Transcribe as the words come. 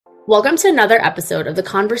Welcome to another episode of the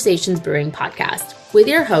Conversations Brewing podcast with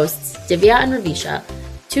your hosts, Divya and Ravisha,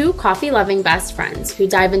 two coffee-loving best friends who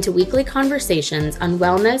dive into weekly conversations on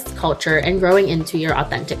wellness, culture, and growing into your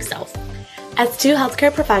authentic self. As two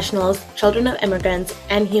healthcare professionals, children of immigrants,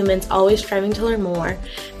 and humans always striving to learn more,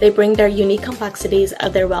 they bring their unique complexities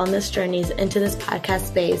of their wellness journeys into this podcast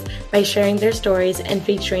space by sharing their stories and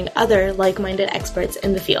featuring other like-minded experts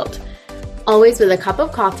in the field. Always with a cup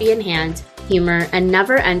of coffee in hand, humor, and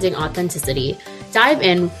never-ending authenticity, dive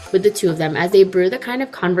in with the two of them as they brew the kind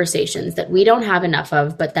of conversations that we don't have enough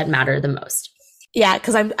of, but that matter the most. Yeah,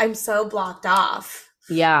 because I'm so blocked off.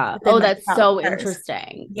 Yeah. Oh, that's so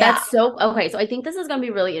interesting. Yeah. That's so okay. So I think this is going to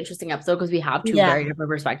be a really interesting episode because we have two very different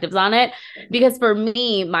perspectives on it. Because for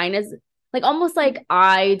me, mine is like almost like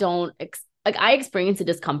I experience a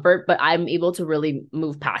discomfort, but I'm able to really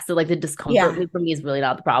move past it. Like the discomfort for me is really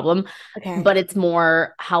not the problem. Okay. But it's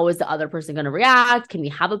more, how is the other person going to react? Can we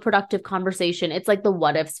have a productive conversation? It's like the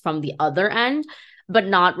what ifs from the other end, but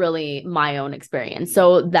not really my own experience.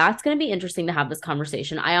 So that's going to be interesting to have this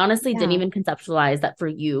conversation. I honestly didn't even conceptualize that for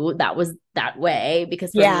you, that was that way,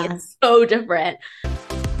 because for me, it's so different.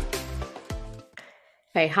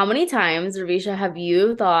 Okay. How many times, Ravisha, have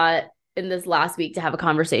you thought in this last week to have a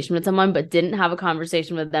conversation with someone, but didn't have a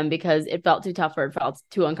conversation with them because it felt too tough or it felt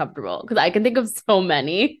too uncomfortable? Because I can think of so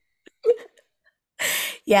many.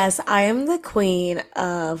 Yes, I am the queen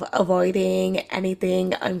of avoiding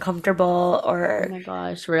anything uncomfortable or... Oh my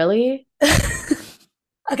gosh, really?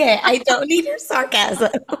 Okay, I don't need your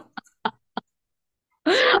sarcasm.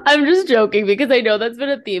 I'm just joking because I know that's been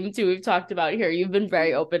a theme too we've talked about here. You've been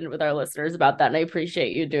very open with our listeners about that, and I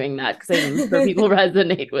appreciate you doing that because I'm sure people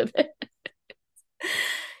resonate with it.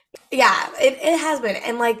 Yeah, it has been.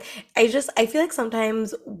 And like I feel like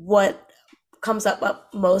sometimes what comes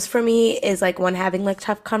up most for me is like when having like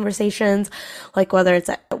tough conversations, like whether it's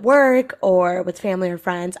at work or with family or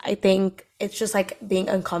friends, I think it's just like being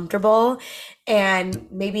uncomfortable and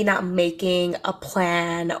maybe not making a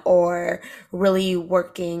plan or really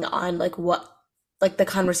working on like what like the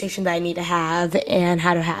conversation that I need to have and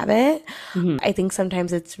how to have it. Mm-hmm. I think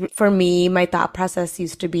sometimes it's, for me, my thought process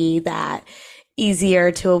used to be that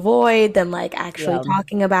easier to avoid than like actually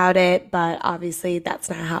talking about it, but obviously that's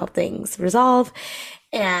not how things resolve.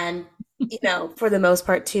 And you know, for the most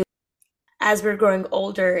part too, as we're growing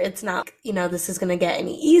older, it's not, you know, this is going to get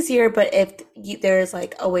any easier, but if there's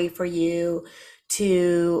like a way for you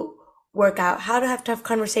to work out how to have tough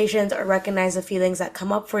conversations or recognize the feelings that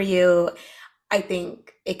come up for you, I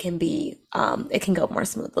think it can be, it can go more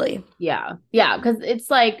smoothly. Yeah. Yeah. Because it's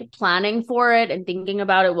like planning for it and thinking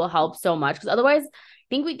about it will help so much. Because otherwise, I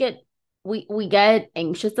think we get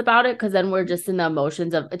anxious about it because then we're just in the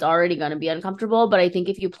emotions of it's already going to be uncomfortable. But I think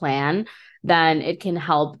if you plan, then it can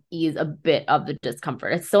help ease a bit of the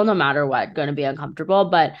discomfort. It's still no matter what going to be uncomfortable,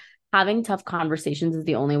 but having tough conversations is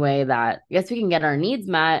the only way that I guess we can get our needs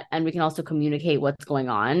met, and we can also communicate what's going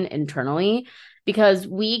on internally, because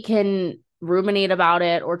we can ruminate about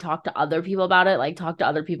it or talk to other people about it, like talk to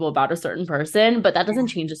other people about a certain person, but that doesn't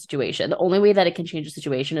change the situation. The only way that it can change the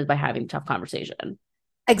situation is by having a tough conversation.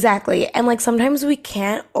 Exactly. And like sometimes we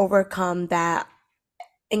can't overcome that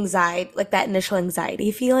anxiety, like that initial anxiety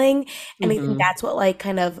feeling. And I think that's what like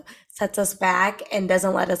kind of sets us back and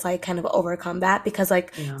doesn't let us like kind of overcome that, because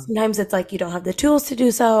like sometimes it's like you don't have the tools to do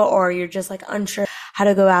so, or you're just like unsure how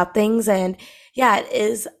to go about things. And yeah, it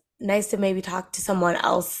is nice to maybe talk to someone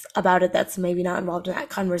else about it that's maybe not involved in that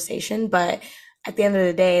conversation, but at the end of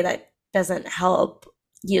the day, that doesn't help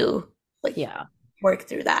you like work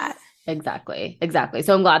through that. Exactly.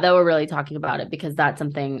 So I'm glad that we're really talking about it, because that's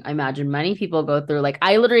something I imagine many people go through. Like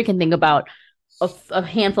I literally can think about a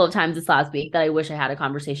handful of times this last week that I wish I had a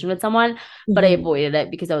conversation with someone, but I avoided it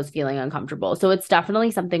because I was feeling uncomfortable. So it's definitely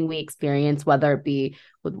something we experience, whether it be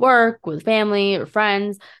with work, with family, or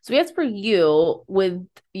friends. So I guess for you, with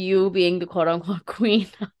you being the quote unquote queen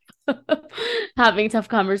of having tough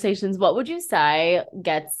conversations, what would you say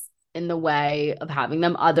gets in the way of having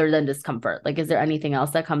them other than discomfort? Like, is there anything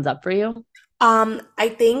else that comes up for you?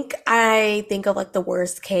 I think of like the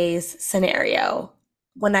worst case scenario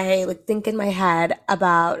when I like think in my head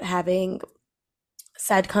about having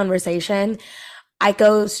said conversation. I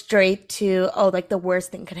go straight to, oh, like the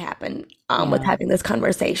worst thing could happen with having this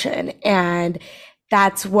conversation. And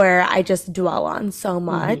that's where I just dwell on so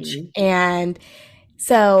much. And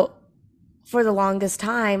so for the longest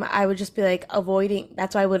time, I would just be like avoiding,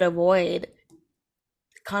 that's why I would avoid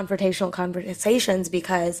confrontational conversations,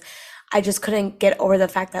 because I just couldn't get over the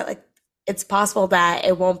fact that like it's possible that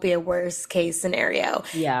it won't be a worst case scenario.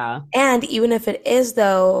 Yeah. And even if it is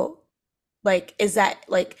though, like, is that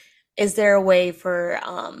like is there a way for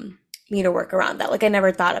me to work around that? Like I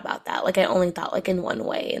never thought about that. Like I only thought like in one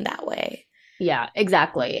way, in that way. Yeah,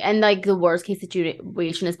 exactly. And like the worst case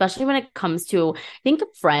situation, especially when it comes to, I think,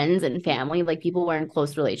 friends and family, like people we're in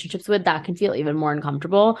close relationships with, that can feel even more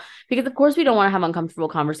uncomfortable because, of course, we don't want to have uncomfortable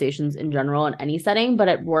conversations in general in any setting. But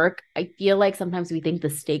at work, I feel like sometimes we think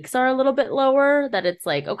the stakes are a little bit lower, that it's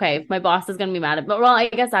like, okay, if my boss is going to be mad at, but well, I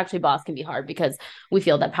guess actually boss can be hard because we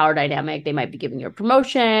feel that power dynamic, they might be giving you a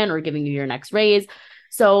promotion or giving you your next raise.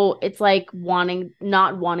 So it's like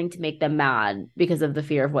not wanting to make them mad because of the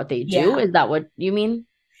fear of what they do. Yeah. Is that what you mean?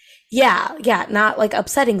 Yeah, yeah, not like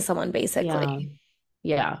upsetting someone Yeah. basically.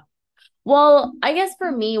 Yeah. Well, I guess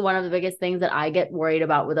for me, one of the biggest things that I get worried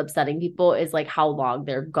about with upsetting people is like how long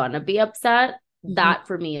they're gonna be upset. Mhm. That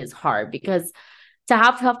for me is hard because to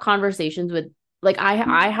have tough conversations with, like, I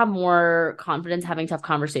have more confidence having tough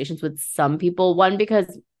conversations with some people. One,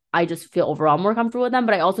 because I just feel overall more comfortable with them,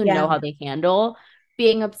 but I also know Yeah, how they handle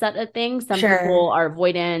being upset at things. Some sure. people are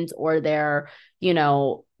avoidant, or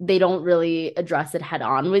they don't really address it head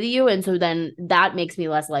on with you. And so then that makes me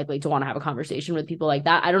less likely to want to have a conversation with people like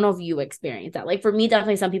that. I don't know if you experience that. Like for me,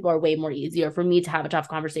 definitely some people are way more easier for me to have a tough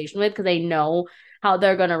conversation with because I know how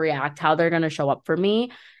they're going to react, how they're going to show up for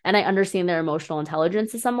me. And I understand their emotional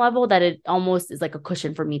intelligence to some level, that it almost is like a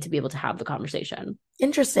cushion for me to be able to have the conversation.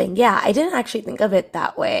 Interesting. Yeah, I didn't actually think of it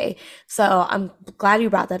that way. So I'm glad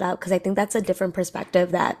you brought that up because I think that's a different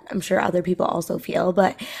perspective that I'm sure other people also feel.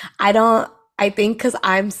 But I don't, I think because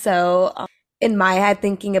I'm so in my head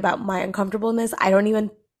thinking about my uncomfortableness, I don't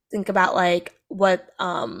even think about like what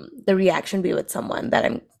the reaction be with someone that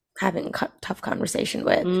I'm having a tough conversation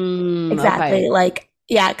with. Exactly. Okay. Like,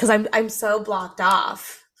 yeah, because I'm so blocked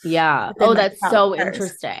off Yeah. within Oh, that's myself so first.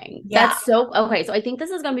 interesting. Yeah. That's so okay. So I think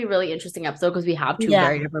this is going to be a really interesting episode because we have two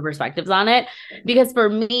very Yeah. different perspectives on it. Because for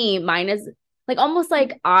me, mine is like almost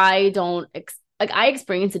like I don't like I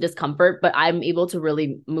experience a discomfort, but I'm able to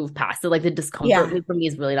really move past it. Like the discomfort Yeah. for me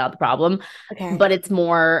is really not the problem, but Okay. it's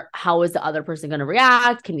more how is the other person going to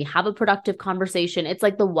react? Can we have a productive conversation? It's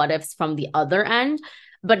like the what ifs from the other end,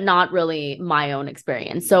 but not really my own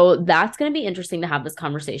experience. So that's going to be interesting to have this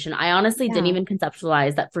conversation. I honestly didn't Yeah. even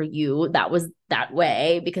conceptualize that for you that was that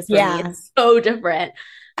way because for me Yeah. it's so different.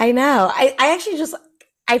 I know. I actually just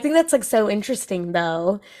I think that's like so interesting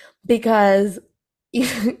though, because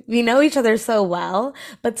we know each other so well,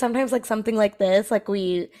 but sometimes like something like this, like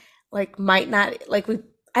we like might not like we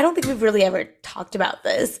I don't think we've really ever talked about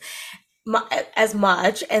this mu as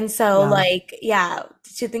much. And so Yeah. like yeah,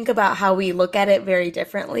 to think about how we look at it very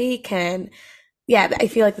differently can yeah, I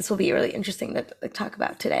feel like this will be really interesting to like, talk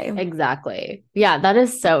about today. Exactly. Yeah, that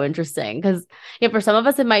is so interesting because yeah, for some of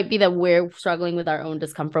us it might be that we're struggling with our own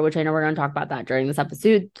discomfort, which I know we're going to talk about that during this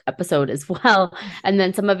episode as well. And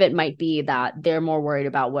then some of it might be that they're more worried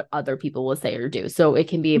about what other people will say or do. So it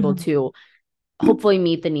can be able Mhm. to hopefully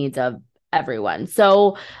meet the needs of everyone.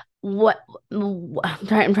 So what I'm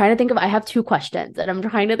trying to think of, I have two questions and I'm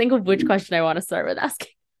trying to think of which question I want to start with asking.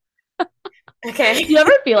 Okay. You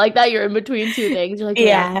ever feel like that? You're in between two things. You're like, do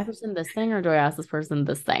I ask this Yeah. person this thing or do I ask this person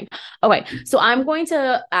this thing? Okay, so I'm going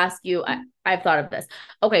to ask you, I've thought of this.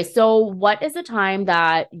 Okay, so what is the time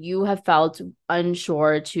that you have felt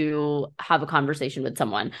unsure to have a conversation with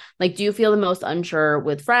someone? Like, do you feel the most unsure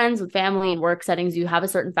with friends, with family, and work settings? Do you have a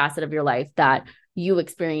certain facet of your life that you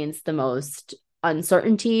experience the most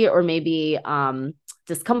uncertainty or maybe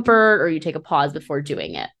discomfort, or you take a pause before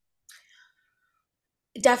doing it?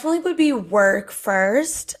 Definitely would be work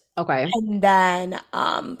first Okay. and then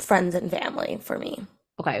friends and family for me.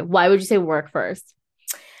 Okay. Why would you say work first?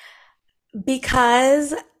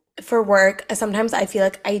 Because for work, sometimes I feel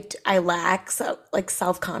like I lack like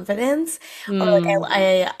self-confidence or like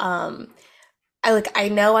Hmm. I like I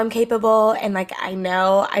know I'm capable and like I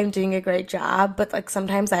know I'm doing a great job, but like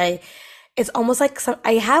sometimes I it's almost like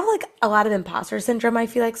I have like a lot of imposter syndrome, I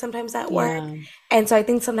feel like sometimes at work. Yeah. And so I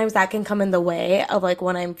think sometimes that can come in the way of like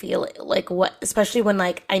when I'm feeling like what, especially when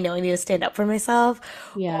like I know I need to stand up for myself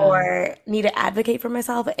Yeah. or need to advocate for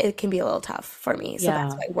myself, it can be a little tough for me. So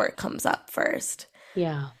that's Yeah. why work comes up first.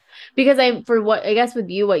 Yeah. Because for what I guess with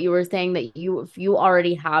you, what you were saying that if you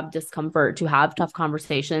already have discomfort to have tough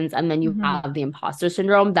conversations and then you Mhm. have the imposter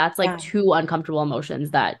syndrome, that's like Yeah, two uncomfortable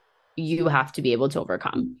emotions that you have to be able to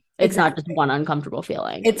overcome. It's not just exactly. one uncomfortable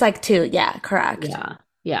feeling. It's like two. Yeah, correct. Yeah.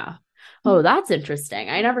 Yeah. Oh, that's interesting.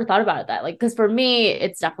 I never thought about it that. Like, because for me,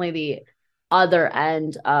 it's definitely the other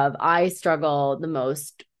end of I struggle the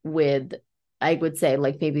most with, I would say,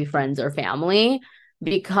 like maybe friends or family,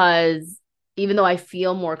 because even though I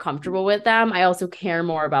feel more comfortable with them, I also care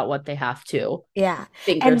more about what they have to Yeah.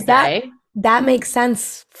 think or And that say. that makes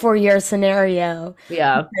sense for your scenario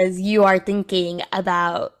Yeah. because you are thinking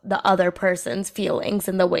about the other person's feelings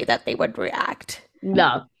and the way that they would react.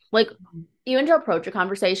 Yeah. Like even to approach a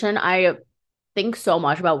conversation, I think so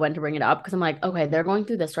much about when to bring it up because I'm like, okay, they're going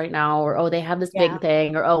through this right now, or oh, they have this Yeah, big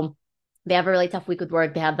thing, or oh, they have a really tough week with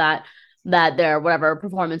work. They have that their whatever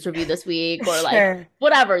performance review this week, or like sure.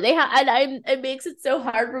 whatever they have, and it makes it so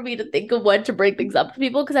hard for me to think of when to bring things up to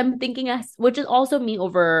people because I'm thinking us, which is also me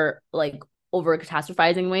over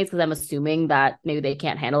catastrophizing ways because I'm assuming that maybe they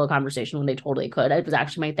can't handle a conversation when they totally could. It was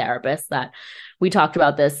actually my therapist that we talked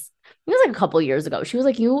about this. It was like a couple of years ago. She was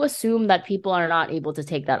like, "You assume that people are not able to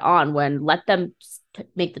take that on when let them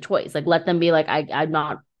make the choice. Like, let them be like, I'm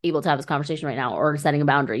not able to have this conversation right now, or setting a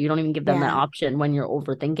boundary. You don't even give them that Yeah. option when you're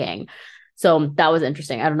overthinking." So that was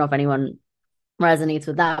interesting. I don't know if anyone resonates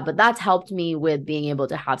with that, but that's helped me with being able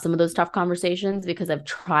to have some of those tough conversations because I've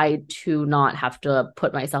tried to not have to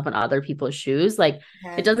put myself in other people's shoes. Like, it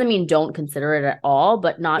Okay. doesn't mean don't consider it at all,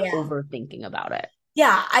 but not Yeah. overthinking about it.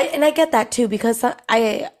 Yeah, I get that too because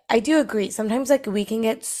I do agree. Sometimes like we can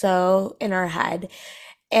get so in our head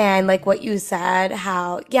and like what you said,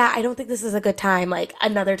 how yeah, I don't think this is a good time. Like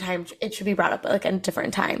another time it should be brought up like a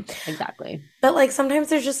different time. Exactly. But like sometimes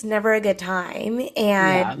there's just never a good time. And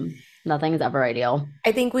Yeah. Nothing is ever ideal.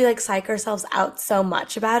 I think we like psych ourselves out so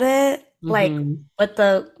much about it, like Hmm. with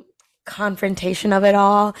the confrontation of it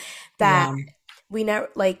all, that Yeah. we never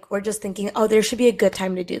like we're just thinking, oh, there should be a good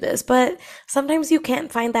time to do this. But sometimes you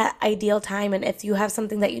can't find that ideal time. And if you have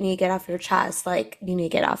something that you need to get off your chest, like you need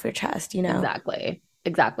to get off your chest, you know? Exactly.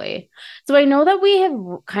 Exactly. So I know that we have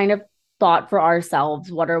kind of thought for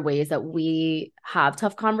ourselves what are ways that we have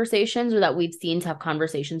tough conversations or that we've seen tough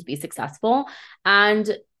conversations be successful. And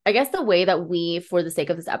I guess the way that we, for the sake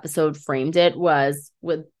of this episode, framed it was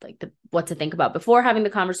with like what to think about before having the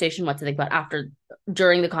conversation, what to think about after,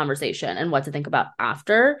 during the conversation, and what to think about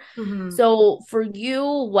after. Hmm. So for you,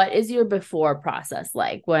 what is your before process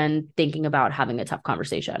like when thinking about having a tough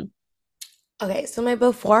conversation? Okay, so my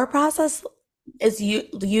before process is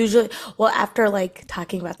usually well after like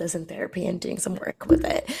talking about this in therapy and doing some work with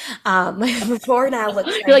it. My before now looks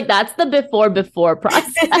You're like like, that's the before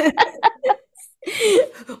process.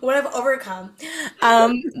 what I've overcome.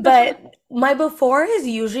 But my before is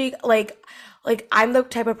usually like I'm the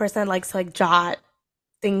type of person that likes to like jot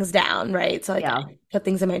things down, right? So like I Yeah. put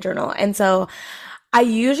things in my journal. And so I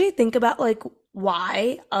usually think about like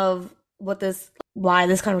why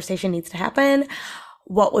this conversation needs to happen,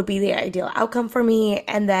 what would be the ideal outcome for me,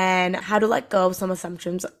 and then how to let go of some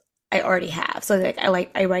assumptions I already have. So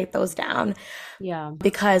like I write those down Yeah.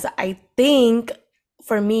 because I think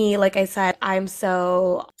for me, like I said, I'm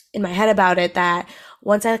so in my head about it that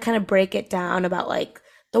once I kind of break it down about like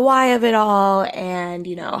the why of it all and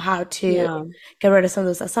how to Yeah. get rid of some of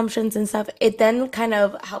those assumptions and stuff, it then kind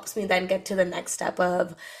of helps me then get to the next step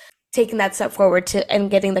of taking that step forward to and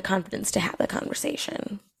getting the confidence to have the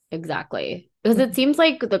conversation. Exactly. Because it seems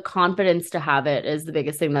like the confidence to have it is the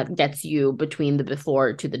biggest thing that gets you between the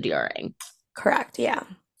before to the during. Correct. Yeah.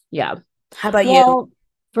 Yeah. How about you? Well,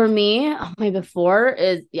 for me, my before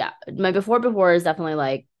is definitely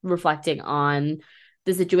like reflecting on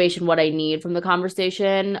the situation, what I need from the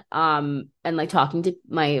conversation, and like talking to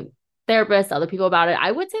my therapist, other people about it.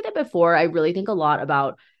 I would say that before I really think a lot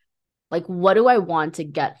about like what do I want to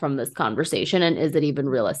get from this conversation and is it even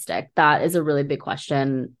realistic? That is a really big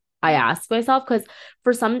question I ask myself because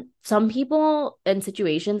for some people and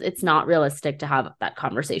situations it's not realistic to have that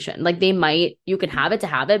conversation. Like they might you can have it to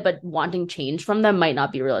have it, but wanting change from them might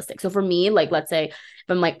not be realistic. So for me, like let's say if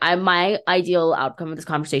I'm like I my ideal outcome of this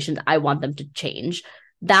conversation, I want them to change,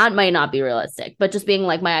 that might not be realistic. But just being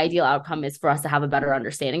like, my ideal outcome is for us to have a better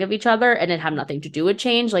understanding of each other and it have nothing to do with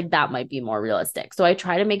change, like that might be more realistic. So I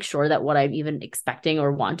try to make sure that what I'm even expecting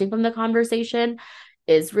or wanting from the conversation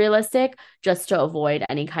is realistic just to avoid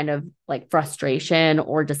any kind of like frustration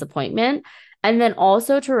or disappointment. And then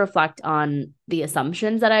also to reflect on the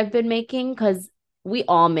assumptions that I've been making because we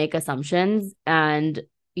all make assumptions and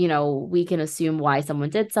we can assume why someone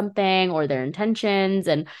did something or their intentions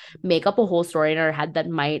and make up a whole story in our head that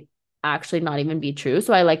might actually not even be true.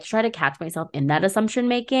 So I like to try to catch myself in that assumption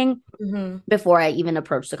making Hmm. before I even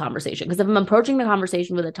approach the conversation. Because if I'm approaching the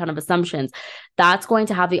conversation with a ton of assumptions, that's going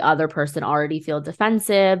to have the other person already feel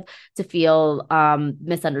defensive, to feel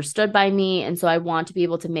misunderstood by me. And so I want to be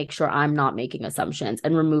able to make sure I'm not making assumptions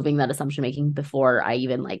and removing that assumption making before I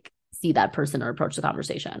even like see that person or approach the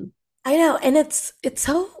conversation. I know, and it's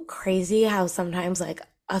so crazy how sometimes like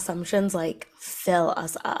assumptions like fill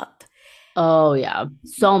us up. Oh yeah,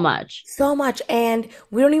 so much. So much. And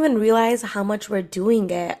we don't even realize how much we're doing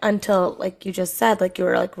it until, like you just said, like you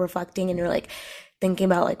were like reflecting and you're like thinking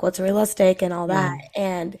about like what's realistic and all that. Yeah.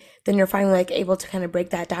 And then you're finally like able to kind of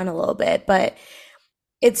break that down a little bit. But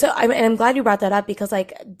it's so, and I'm glad you brought that up because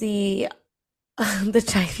like I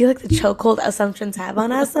feel like the chokehold assumptions have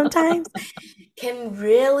on us sometimes can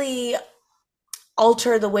really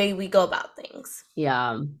alter the way we go about things.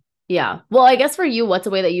 Yeah. Yeah. Well, I guess for you, what's a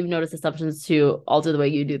way that you've noticed assumptions to alter the way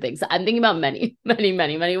you do things? I'm thinking about many, many,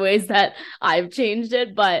 many, many ways that I've changed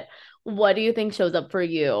it, but what do you think shows up for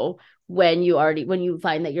you when you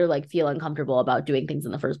find that you're like feel uncomfortable about doing things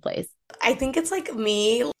in the first place? I think it's like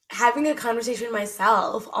me having a conversation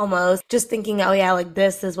myself almost, just thinking, oh yeah, like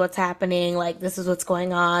this is what's happening, like this is what's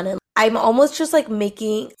going on. And I'm almost just like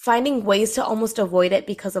finding ways to almost avoid it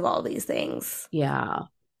because of all these things. Yeah.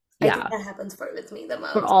 I think Yeah. that happens with me the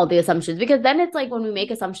For most. all the assumptions, because then it's like when we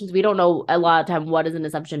make assumptions we don't know a lot of time what is an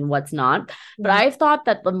assumption, what's not. But Mhm. I've thought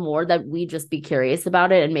that the more that we just be curious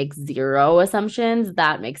about it and make zero assumptions,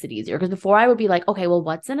 that makes it easier, because before I would be like, okay, well,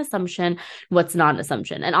 what's an assumption, what's not an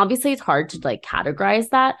assumption, and obviously it's hard to like categorize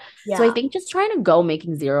that. So I Yeah. think just trying to go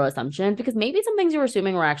making zero assumptions, because maybe some things you're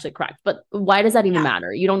assuming were actually correct, but why does that even Yeah.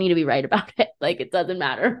 matter? You don't need to be right about it. Like, it doesn't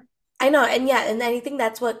matter. I know, and yeah, and I think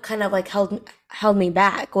that's what kind of like held me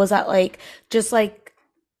back was that like just like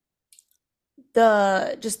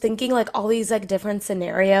the just thinking like all these like different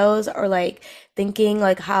scenarios or like thinking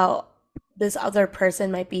like how this other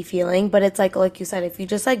person might be feeling, but it's like you said, if you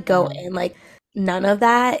just like go Yeah. in like none of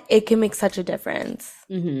that, it can make such a difference.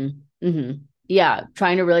 Mm-hmm. Mm-hmm. Yeah,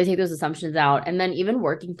 trying to really take those assumptions out and then even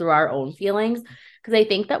working through our own feelings. Because I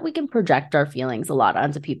think that we can project our feelings a lot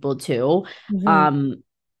onto people too. Hmm. Um,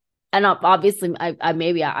 and obviously,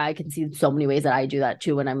 I can see so many ways that I do that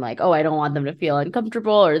too when I'm like, oh, I don't want them to feel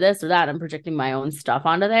uncomfortable or this or that. I'm projecting my own stuff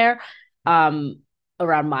onto there, um,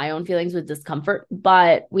 around my own feelings with discomfort.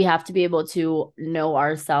 But we have to be able to know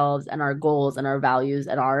ourselves and our goals and our values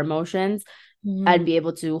and our emotions Hmm. and be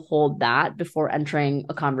able to hold that before entering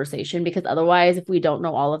a conversation, because otherwise if we don't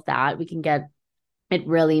know all of that we can get it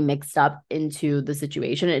really mixed up into the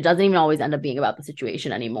situation. It doesn't even always end up being about the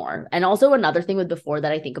situation anymore. And also another thing with before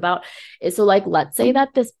that I think about is, so like let's say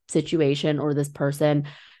that this situation or this person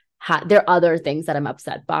there are other things that I'm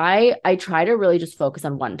upset by. I try to really just focus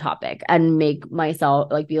on one topic and make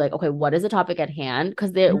myself like be like, okay, what is the topic at hand?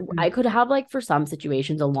 Because there Hmm. I could have like for some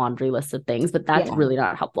situations a laundry list of things, but that's Yeah. really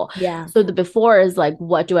not helpful. Yeah. So the before is like,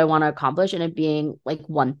 what do I want to accomplish? And it being like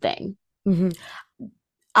one thing. Hmm.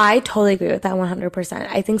 I totally agree with that 100%.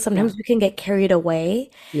 I think Yeah. sometimes we can get carried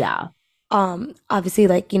away. Yeah. Obviously,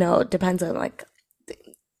 like, it depends on like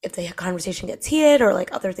if the conversation gets heated or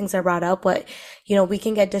like other things are brought up, but we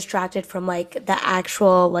can get distracted from like the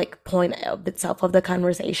actual like point of itself of the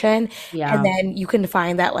conversation. And Yeah. then you can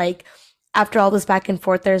find that like after all this back and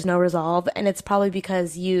forth, there's no resolve. And it's probably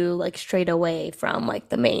because you like strayed away from like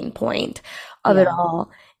the main point of it Yeah. all.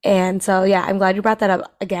 And so, yeah, I'm glad you brought that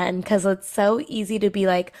up again because it's so easy to be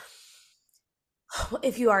like,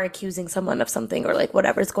 if you are accusing someone of something or like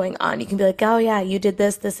whatever's going on, you can be like, oh yeah, you did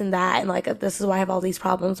this, this, and that, and like this is why I have all these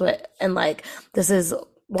problems with, and like this is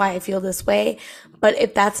why I feel this way. But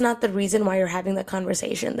if that's not the reason why you're having the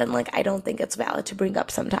conversation, then like I don't think it's valid to bring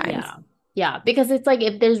up sometimes. Yeah. Yeah. Because it's like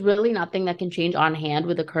if there's really nothing that can change on hand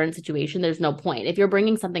with the current situation, there's no point. If you're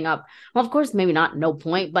bringing something up, well, of course, maybe not no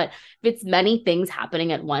point, but if it's many things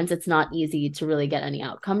happening at once, it's not easy to really get any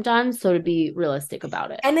outcome done. So to be realistic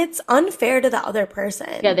about it. And it's unfair to the other Yeah,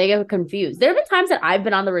 person. they get confused. There have been times that I've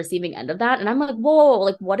been on the receiving end of that, and I'm like, whoa,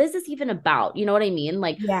 like, what is this even about? You know what I mean?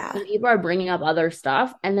 Like, Yeah. when people are bringing up other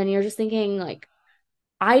stuff, and then you're just thinking, like,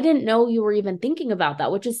 I didn't know you were even thinking about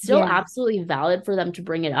that, which is still Yeah. absolutely valid for them to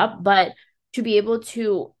bring it up, but to be able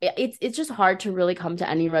to, it's just hard to really come to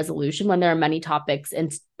any resolution when there are many topics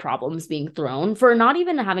and problems being thrown for not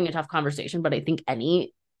even having a tough conversation, but I think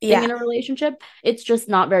anything Yeah. in a relationship, it's just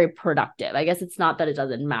not very productive. I guess it's not that it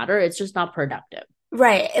doesn't matter, it's just not productive.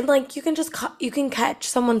 Right. And like you can you can catch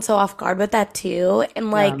someone so off guard with that too. And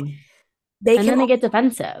Yeah. like they And can then they get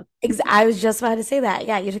defensive. I was just about to say that.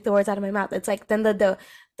 Yeah, you took the words out of my mouth. It's like then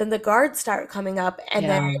then the guards start coming up and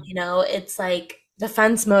then, Yeah, it's like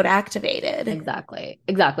defense mode activated. exactly.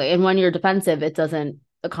 Exactly. And when you're defensive, it doesn't,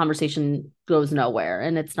 the conversation goes nowhere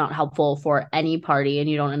and it's not helpful for any party and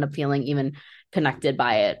you don't end up feeling even connected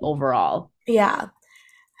by it overall. Yeah.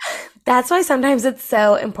 That's why sometimes it's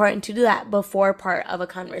so important to do that before part of a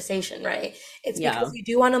conversation, right? It's because Yeah. you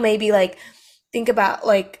do want to maybe think about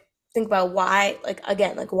like think about why like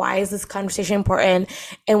again, like why is this conversation important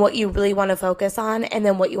and what you really want to focus on and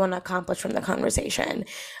then what you want to accomplish from the conversation.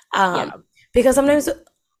 Um Yeah. because sometimes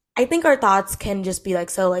I think our thoughts can just be like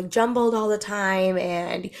so like jumbled all the time,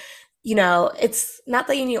 and it's not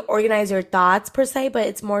that you need to organize your thoughts per se, but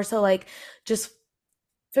it's more so like just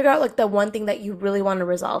figure out like the one thing that you really want to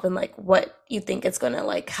resolve and like what you think is going to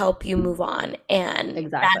like help you move on, and that's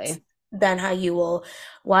Exactly. then how you will,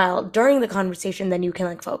 while during the conversation, then you can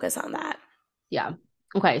like focus on that. Yeah.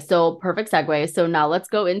 Okay, so perfect segue. So now let's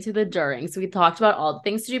go into the during. So we talked about all the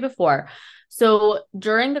things to do before. So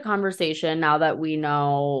during the conversation, now that we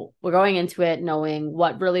know we're going into it, knowing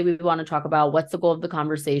what really we want to talk about, what's the goal of the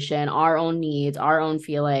conversation, our own needs, our own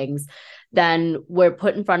feelings, then we're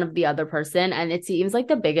put in front of the other person. And it seems like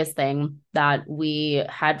the biggest thing that we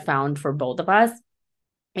had found for both of us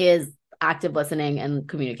is active listening and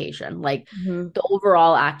communication. Like Hmm. the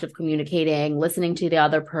overall act of communicating, listening to the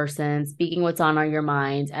other person, speaking what's on your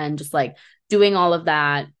mind, and just like doing all of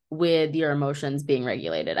that with your emotions being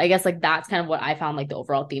regulated. I guess like that's kind of what I found like the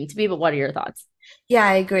overall theme to be. But what are your thoughts? Yeah,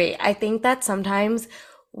 I agree. I think that sometimes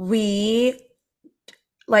we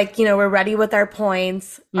like, we're ready with our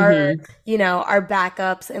points, Mm-hmm. our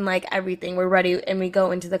backups and like everything. We're ready and we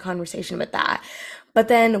go into the conversation with that. But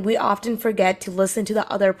then we often forget to listen to the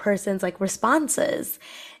other person's like responses.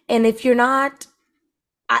 And if you're not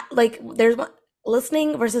like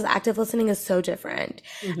listening versus active listening is so different.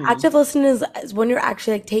 Mm-hmm. Active listening is when you're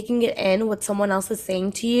actually like taking it in what someone else is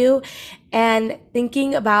saying to you and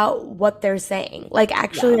thinking about what they're saying, like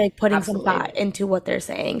actually Yeah, like putting some absolutely. thought into what they're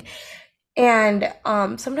saying. And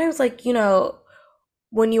sometimes like,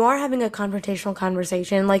 when you are having a confrontational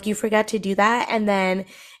conversation, like you forget to do that, and then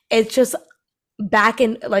it's just back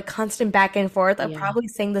and like constant back and forth of Yeah. probably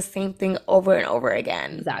saying the same thing over and over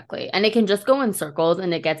again. Exactly. And it can just go in circles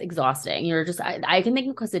and it gets exhausting. You're just, I can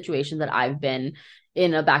think of situations that I've been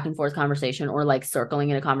in a back and forth conversation or like circling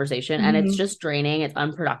in a conversation and it's Hmm. just draining, it's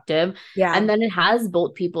unproductive. And Yeah. then it has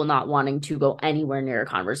both people not wanting to go anywhere near a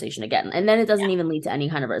conversation again. And then it doesn't even lead to any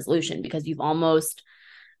kind of resolution because you've almost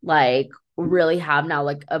like really have now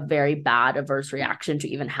like a very bad averse reaction to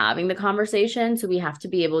even having the conversation. So we have to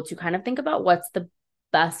be able to kind of think about what's the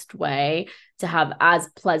best way to have as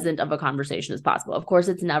pleasant of a conversation as possible. Of course,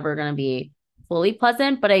 it's never going to be fully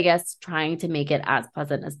pleasant, but I guess trying to make it as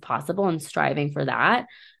pleasant as possible and striving for that.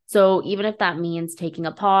 So even if that means taking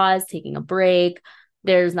a pause, taking a break,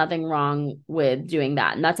 there's nothing wrong with doing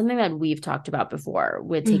that. And that's something that we've talked about before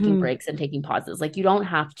with taking Hmm. breaks and taking pauses. Like you don't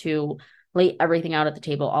have to lay everything out at the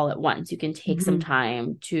table all at once. You can take some Hmm.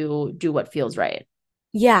 time to do what feels right.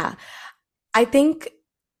 Yeah. I think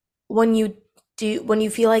when you when you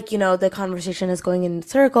feel like, the conversation is going in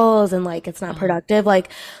circles and like it's not Uh-huh. productive, like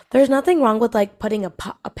there's nothing wrong with like putting a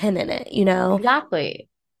pin in it, Exactly.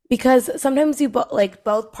 because sometimes like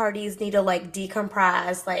both parties need to like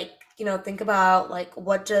decompress, like, think about like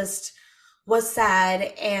what just was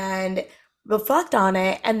said and reflect on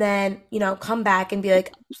it, and then, come back and be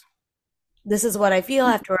like, this is what I feel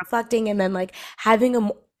after reflecting, and then like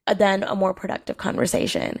having then a more productive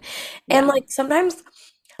conversation. And Yeah. like sometimes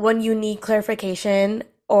when you need clarification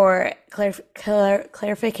or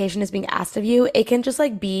clarification is being asked of you, it can just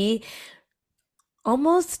like be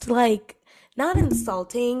almost like not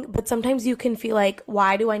insulting, but sometimes you can feel like,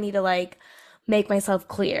 why do I need to like make myself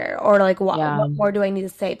clear, or like Yeah. what more do I need to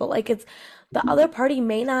say? But like it's the other party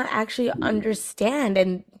may not actually understand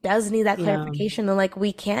and does need that Yeah. clarification, and like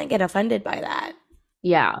we can't get offended by that.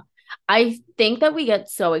 Yeah. I think that we get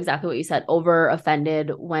so exactly what you said, over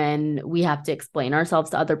offended when we have to explain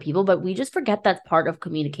ourselves to other people, but we just forget that's part of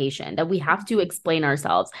communication, that we have to explain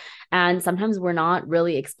ourselves. And sometimes we're not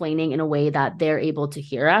really explaining in a way that they're able to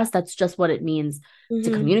hear us. That's just what it means to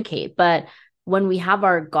Hmm. communicate. But when we have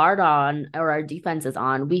our guard on or our defenses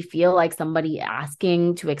on, we feel like somebody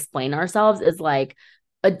asking to explain ourselves is like,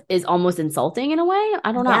 is almost insulting in a way.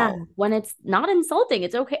 I don't Yeah. know. When it's not insulting,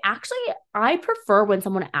 it's okay. Actually, I prefer when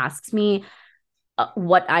someone asks me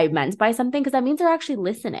what I meant by something because that means they're actually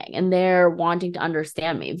listening and they're wanting to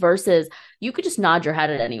understand me versus you could just nod your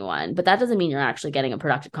head at anyone, but that doesn't mean you're actually getting a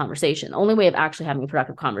productive conversation. The only way of actually having a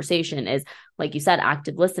productive conversation is, like you said,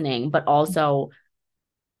 active listening, but also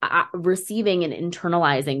receiving and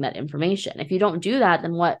internalizing that information. If you don't do that,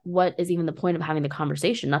 then what is even the point of having the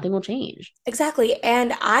conversation? Nothing will change. Exactly.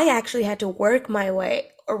 And I actually had to work my way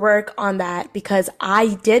or work on that because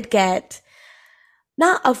I did get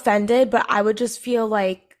not offended, but I would just feel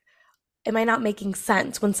like, am I not making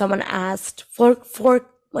sense when someone asked for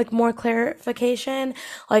like more clarification?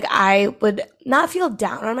 Like I would not feel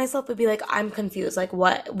down on myself, but be like, I'm confused. Like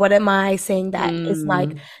what am I saying that is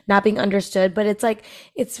like Mm, not being understood? But it's like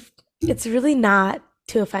it's it's really not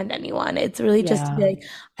to offend anyone. It's really just to be Yeah. like,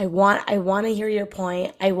 I want to hear your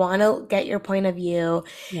point. I want to get your point of view.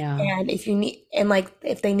 Yeah. And if you need, and like,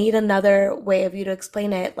 if they need another way of you to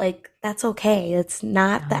explain it, like, that's okay. It's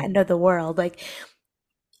not the Yeah. end of the world.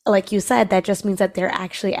 Like you said, that just means that they're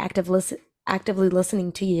actually actively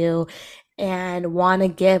listening to you and want to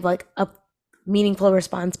give like a meaningful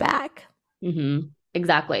response back.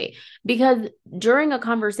 Exactly. Because during a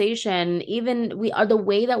conversation, even we are the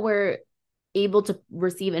way that we're able to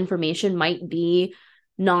receive information might be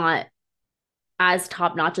not as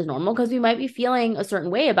top notch as normal because we might be feeling a certain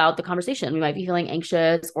way about the conversation. We might be feeling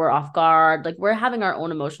anxious or off guard. Like we're having our own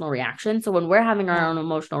emotional reaction. So when we're having our Yeah. own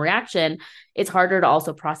emotional reaction, it's harder to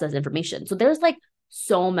also process information. So there's like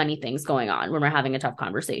so many things going on when we're having a tough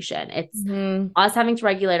conversation. It's Hmm. us having to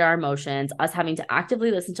regulate our emotions, us having to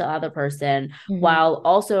actively listen to the other person Hmm. while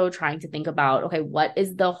also trying to think about, okay, what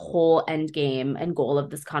is the whole end game and goal of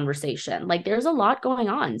this conversation? Like there's a lot going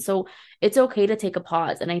on. So it's okay to take a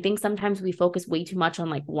pause. And I think sometimes we focus way too much on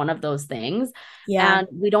like one of those things Yeah. and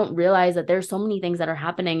we don't realize that there's so many things that are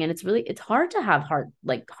happening and it's hard to have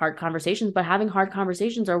hard conversations, but having hard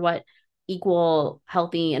conversations are what equal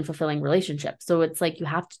healthy and fulfilling relationships. So it's like you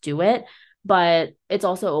have to do it, but it's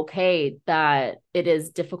also okay that it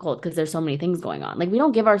is difficult because there's so many things going on. Like we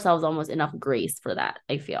don't give ourselves almost enough grace for that,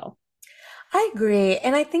 I feel. I agree.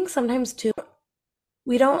 And I think sometimes too,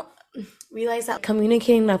 we don't realize that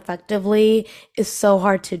communicating effectively is so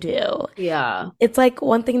hard to do. Yeah. It's like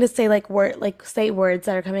one thing to say like say words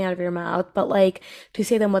that are coming out of your mouth, but like to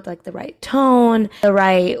say them with like the right tone, the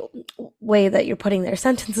right way that you're putting their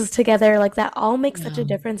sentences together, like that all makes such a Yeah.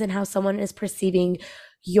 difference in how someone is perceiving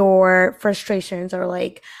your frustrations or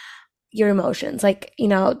like your emotions. Like,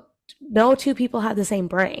 no two people have the same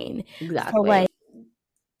brain. So Exactly. like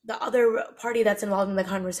the other party that's involved in the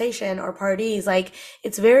conversation or parties, like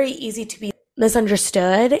it's very easy to be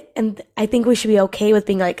misunderstood. And I think we should be okay with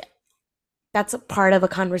being like, that's a part of a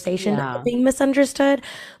conversation of Yeah. being misunderstood,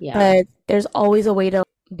 Yeah. but there's always a way to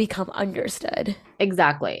become understood.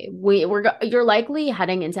 Exactly. You're likely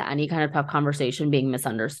heading into any kind of tough conversation being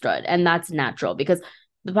misunderstood, and that's natural because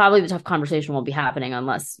probably the tough conversation won't be happening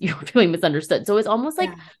unless you're feeling misunderstood. So it's almost like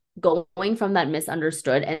Yeah. going from that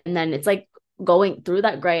misunderstood, and then it's like going through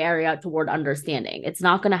that gray area toward understanding. It's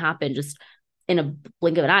not going to happen just in a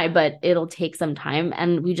blink of an eye, but it'll take some time,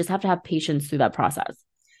 and we just have to have patience through that process.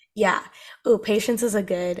 Yeah. Oh, patience is a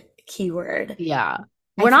good keyword. Yeah.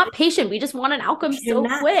 I We're feel not patient. We just want an outcome like you're so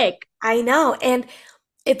not. quick. I know. And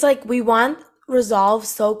it's like we want resolve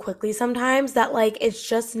so quickly sometimes that like it's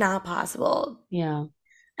just not possible. Yeah.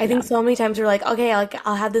 I think Yeah. so many times we're like, okay,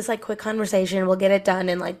 I'll have this like quick conversation, we'll get it done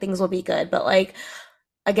and like things will be good. But like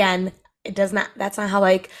again, it does not that's not how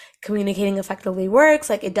like communicating effectively works.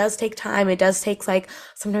 Like it does take time. It does take like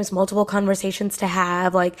sometimes multiple conversations to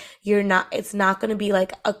have. Like it's not gonna be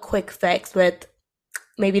like a quick fix with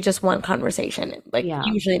maybe just one conversation. Like Yeah.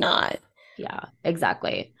 usually not. Yeah,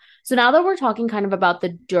 exactly. So now that we're talking kind of about the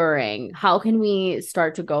during, how can we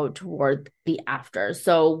start to go toward the after?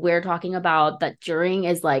 So we're talking about that during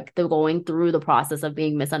is like the going through the process of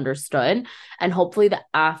being misunderstood, and hopefully the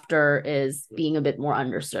after is being a bit more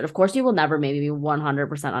understood. Of course, you will never maybe be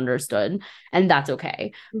 100% understood, and that's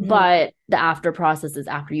okay. Hmm. But the after process is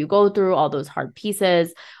after you go through all those hard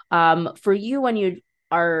pieces. For you, when you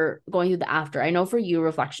are going through the after. I know for you,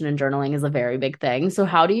 reflection and journaling is a very big thing. So,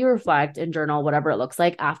 how do you reflect and journal, whatever it looks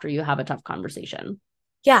like, after you have a tough conversation?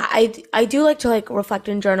 Yeah, I do like to like reflect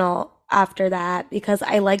and journal after that because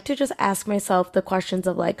I like to just ask myself the questions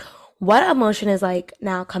of like what emotion is like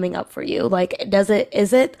now coming up for you? Like is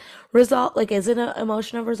it resolve like is it an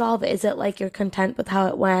emotion of resolve? Is it like you're content with how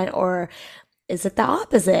it went or is it the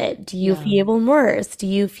opposite? Do you Yeah. feel even worse? Do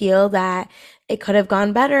you feel that it could have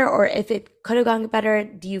gone better? Or if it could have gone better,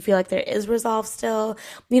 do you feel like there is resolve still?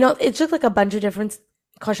 It's just like a bunch of different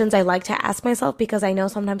questions I like to ask myself because I know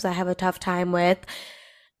sometimes I have a tough time with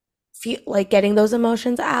feel like getting those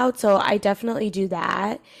emotions out. So I definitely do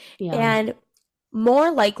that. Yeah. And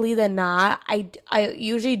more likely than not, I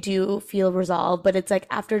usually do feel resolved, but it's like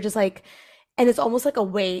after just like, and it's almost like a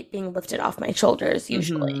weight being lifted off my shoulders Hmm.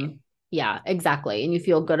 usually. Yeah, exactly. And you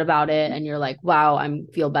feel good about it and you're like, wow, I'm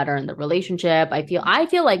feel better in the relationship. I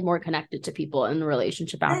feel like more connected to people in the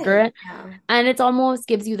relationship after Right. it. Yeah. And it's almost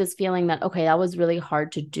gives you this feeling that, okay, that was really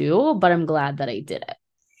hard to do, but I'm glad that I did it.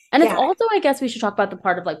 And it's Yeah. also, I guess we should talk about the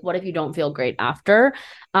part of like, what if you don't feel great after?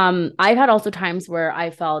 I've had also times where I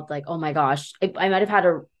felt like, oh my gosh, I might have had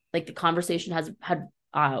like the conversation has had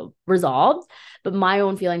resolved, but my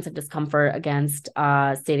own feelings of discomfort against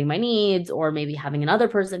stating my needs or maybe having another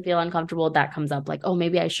person feel uncomfortable, that comes up like, oh,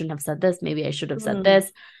 maybe I shouldn't have said this, maybe I should have said Mm.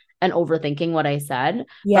 this. and overthinking what I said,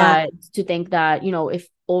 Yeah. but to think that, if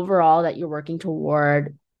overall that you're working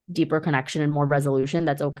toward deeper connection and more resolution,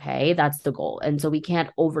 that's okay. That's the goal. And so we can't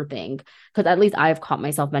overthink, because at least I've caught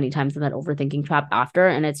myself many times in that overthinking trap after,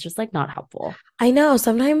 and it's just like not helpful. I know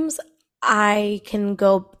sometimes I can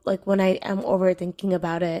go like when I am overthinking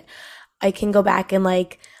about it, I can go back and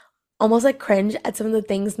like almost like cringe at some of the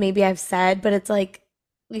things maybe I've said, but it's like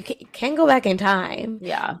you can go back in time.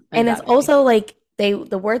 Yeah, And it's exactly. also like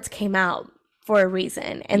the words came out for a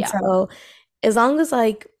reason. And Yeah, so as long as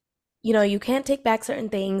like, you can't take back certain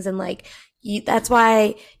things and like that's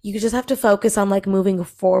why you just have to focus on like moving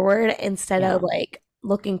forward instead of yeah. like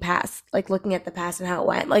looking past, like looking at the past and how it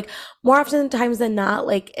went. Like more often times than not,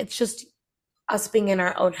 like it's just us being in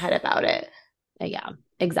our own head about it. Yeah,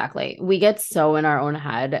 exactly. We get so in our own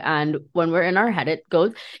head. And when we're in our head, it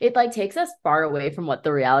like takes us far away from what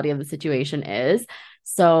the reality of the situation is.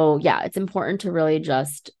 So, yeah, it's important to really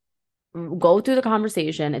just go through the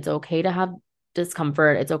conversation. It's okay to have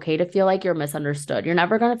discomfort. It's okay to feel like you're misunderstood. You're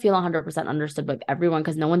never going to feel 100% understood by everyone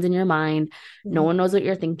because no one's in your mind. No Mhm. one knows what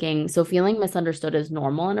you're thinking. So, feeling misunderstood is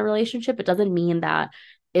normal in a relationship. It doesn't mean that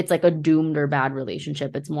it's like a doomed or bad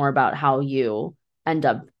relationship. It's more about how you end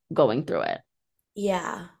up going through it.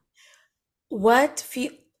 Yeah. What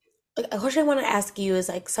feel like, a question I want to ask you is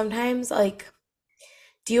like sometimes like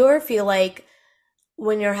do you ever feel like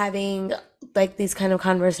when you're having like these kind of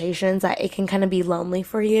conversations that it can kind of be lonely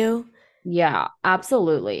for you? Yeah,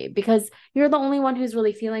 absolutely. Because you're the only one who's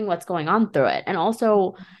really feeling what's going on through it. And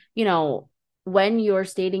also, you know, when you're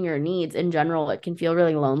stating your needs in general, it can feel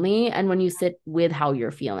really lonely. And when you sit with how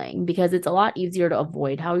you're feeling, because it's a lot easier to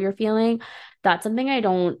avoid how you're feeling. That's something I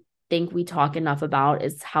don't think we talk enough about,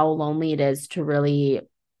 is how lonely it is to really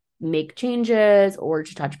make changes or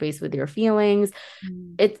to touch base with your feelings.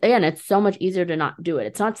 Mm. It's so much easier to not do it.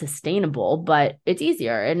 It's not sustainable, but it's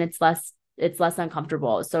easier and it's less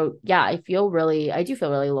uncomfortable. So yeah, I do feel really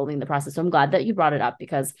lonely in the process. So I'm glad that you brought it up,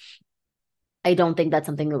 because I don't think that's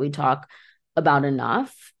something that we talk about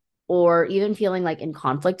enough. Or even feeling like in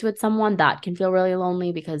conflict with someone, that can feel really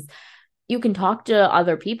lonely, because you can talk to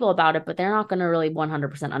other people about it, but they're not going to really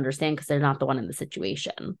 100% understand because they're not the one in the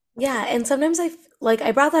situation. Yeah, and sometimes like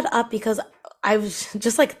I brought that up because I was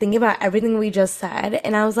just like thinking about everything we just said,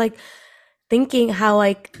 and I was like thinking how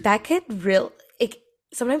like that could real it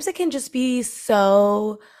sometimes it can just be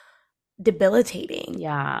so debilitating,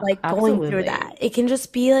 Yeah, like going through absolutely. that. It can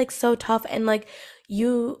just be like so tough and like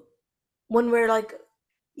you when we're like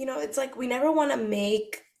it's like we never want to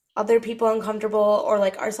make other people uncomfortable or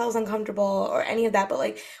like ourselves uncomfortable or any of that, but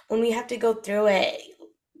like when we have to go through it,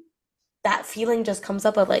 that feeling just comes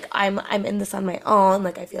up of like I'm in this on my own.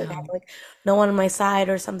 Like I feel like I Yeah. have like no one on my side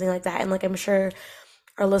or something like that. And like I'm sure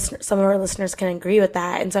some of our listeners can agree with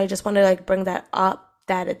that. And so I just want to like bring that up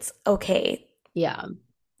that it's okay Yeah, to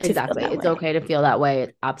feel exactly. that It's way. okay to feel that way.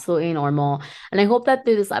 It's absolutely normal. And I hope that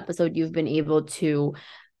through this episode, you've been able to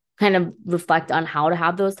kind of reflect on how to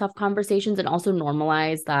have those tough conversations, and also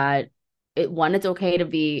normalize that it's okay to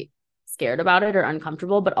be scared about it or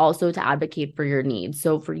uncomfortable, but also to advocate for your needs.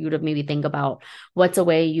 So for you to maybe think about what's a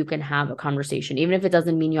way you can have a conversation, even if it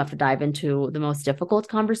doesn't mean you have to dive into the most difficult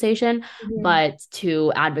conversation, Mhm. but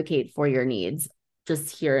to advocate for your needs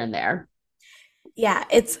just here and there. Yeah,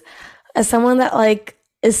 it's as someone that like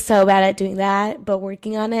is so bad at doing that, but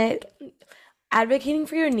working on it, advocating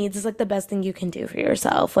for your needs is like the best thing you can do for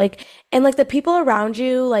yourself. Like, and like the people around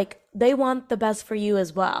you, like they want the best for you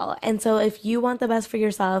as well. And so if you want the best for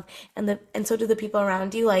yourself and so do the people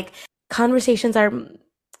around you, like conversations are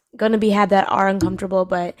going to be had that are uncomfortable,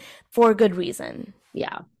 but for a good reason.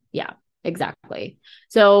 Yeah, yeah, exactly.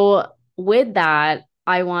 So with that,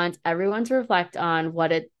 I want everyone to reflect on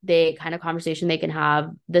they kind of conversation they can have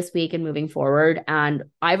this week and moving forward. And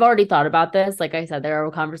I've already thought about this. Like I said, there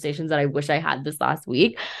are conversations that I wish I had this last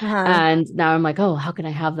week. Uh-huh. And now I'm like, oh, how can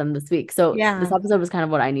I have them this week? So this Yeah. episode was kind of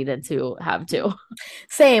what I needed to have too.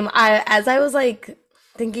 Same. As I was like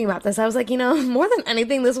thinking about this, I was like, more than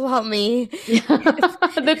anything, this will help me.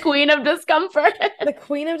 The queen of discomfort. The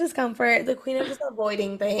queen of discomfort, the queen of just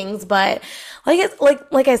avoiding things, but like it's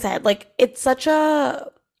like I said, like it's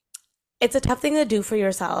a tough thing to do for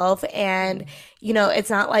yourself and it's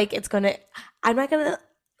not like I'm not gonna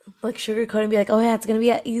like sugarcoat and be like, oh yeah, it's gonna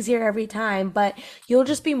be easier every time, but you'll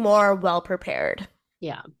just be more well prepared.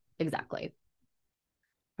 Yeah, exactly.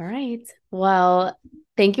 All right. Well,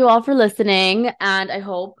 thank you all for listening. And I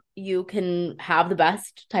hope you can have the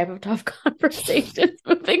best type of tough conversations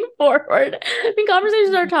moving forward. I mean,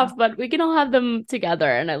 conversations are tough, but we can all have them together.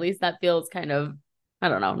 And at least that feels kind of, I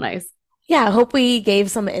don't know, nice. Yeah, I hope we gave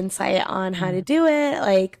some insight on how to do it.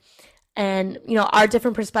 Like And, our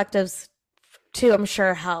different perspectives too, I'm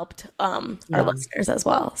sure helped our Yeah. listeners as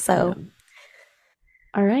well. Yeah. So,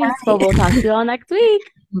 All right. Well, we'll talk to you all next week.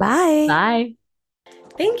 bye. Bye.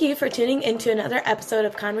 Thank you for tuning into another episode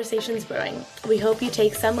of Conversations Brewing. We hope you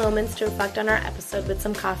take some moments to reflect on our episode with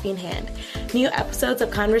some coffee in hand. New episodes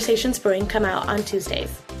of Conversations Brewing come out on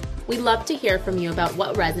Tuesdays. We'd love to hear from you about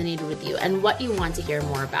what resonated with you and what you want to hear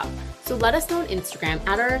more about. So let us know on Instagram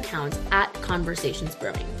at our account at Conversations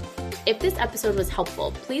Brewing. If this episode was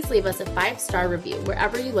helpful, please leave us a 5-star review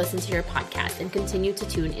wherever you listen to your podcast and continue to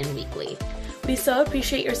tune in weekly. We so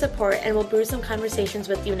appreciate your support and we'll brew some conversations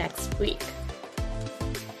with you next week.